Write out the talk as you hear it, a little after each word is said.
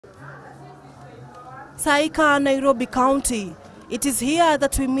Saika, Nairobi County. It is here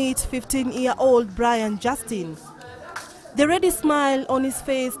that we meet 15-year-old Brian Justin. The ready smile on his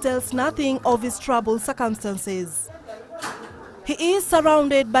face tells nothing of his troubled circumstances. He is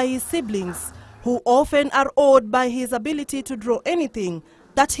surrounded by his siblings, who often are awed by his ability to draw anything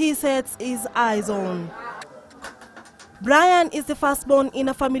that he sets his eyes on. Brian is the firstborn in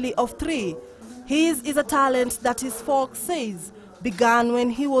a family of 3. His is a talent that his folk says began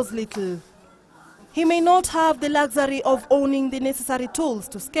when he was little. He may not have the luxury of owning the necessary tools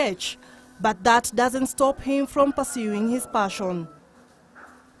to sketch, but that doesn't stop him from pursuing his passion.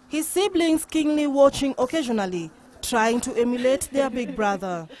 His siblings keenly watching occasionally, trying to emulate their big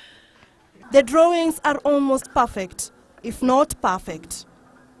brother. The drawings are almost perfect, if not perfect.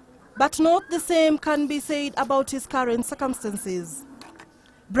 But not the same can be said about his current circumstances.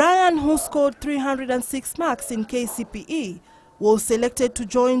 Brian, who scored 306 marks in KCPE, was selected to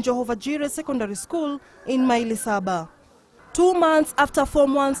join Jehovah Jireh Secondary School in Millicent. 2 months after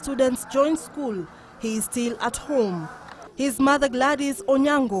Form 1 students joined school, he is still at home. His mother Gladys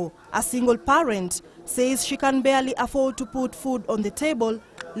Onyango, a single parent, says she can barely afford to put food on the table,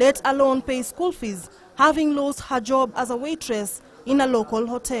 let alone pay school fees, having lost her job as a waitress in a local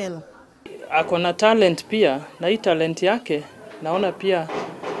hotel. Ako na talent pia, na hii talent yake naona pia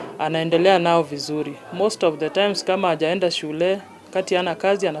anaendelea nao vizuri. Most of the times kama hajaenda shule, kati ana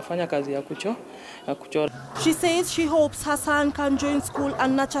kazi anafanya kazi ya kuchora. She says she hopes her son can join school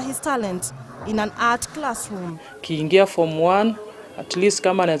and nurture his talent in an art classroom. Kiingia Form 1, at least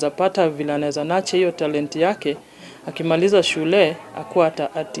kama anaweza pata vile anaweza nurture hiyo talent yake, akimaliza shule akuwa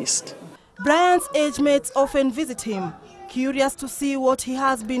hata artist. Brian's age mates often visit him, curious to see what he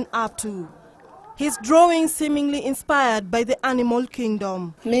has been up to. His drawings seemingly inspired by the animal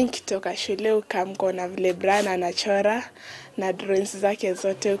kingdom. Mimi nikitoka shule ukamkona vile Brian anachora na drawings zake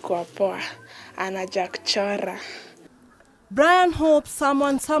zote kwa poa. Anajua kuchora. Brian hopes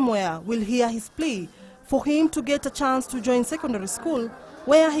someone somewhere will hear his plea for him to get a chance to join secondary school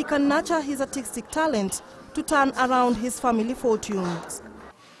where he can nurture his artistic talent to turn around his family fortunes.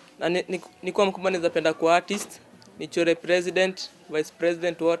 Na nikuwa mkubwa nizapenda kuwa artist, nichore president, vice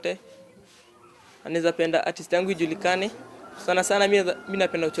president wote. Anaweza artist yangu ijulikane. Sana sana mimi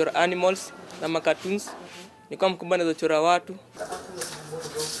napenda kuchora animals na cartoons. Nikuwa mkubwa naweza chora watu.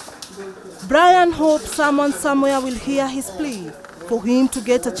 Brian hopes someone somewhere will hear his plea for him to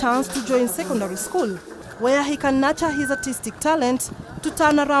get a chance to join secondary school where he can nurture his artistic talent to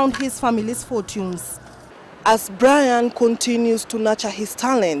turn around his family's fortunes. As Brian continues to nurture his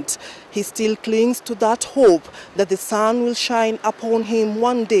talent, he still clings to that hope that the sun will shine upon him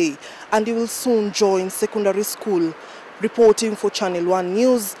one day and he will soon join secondary school. Reporting for Channel 1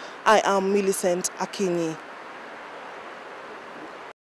 News, I am Millicent Akinyi.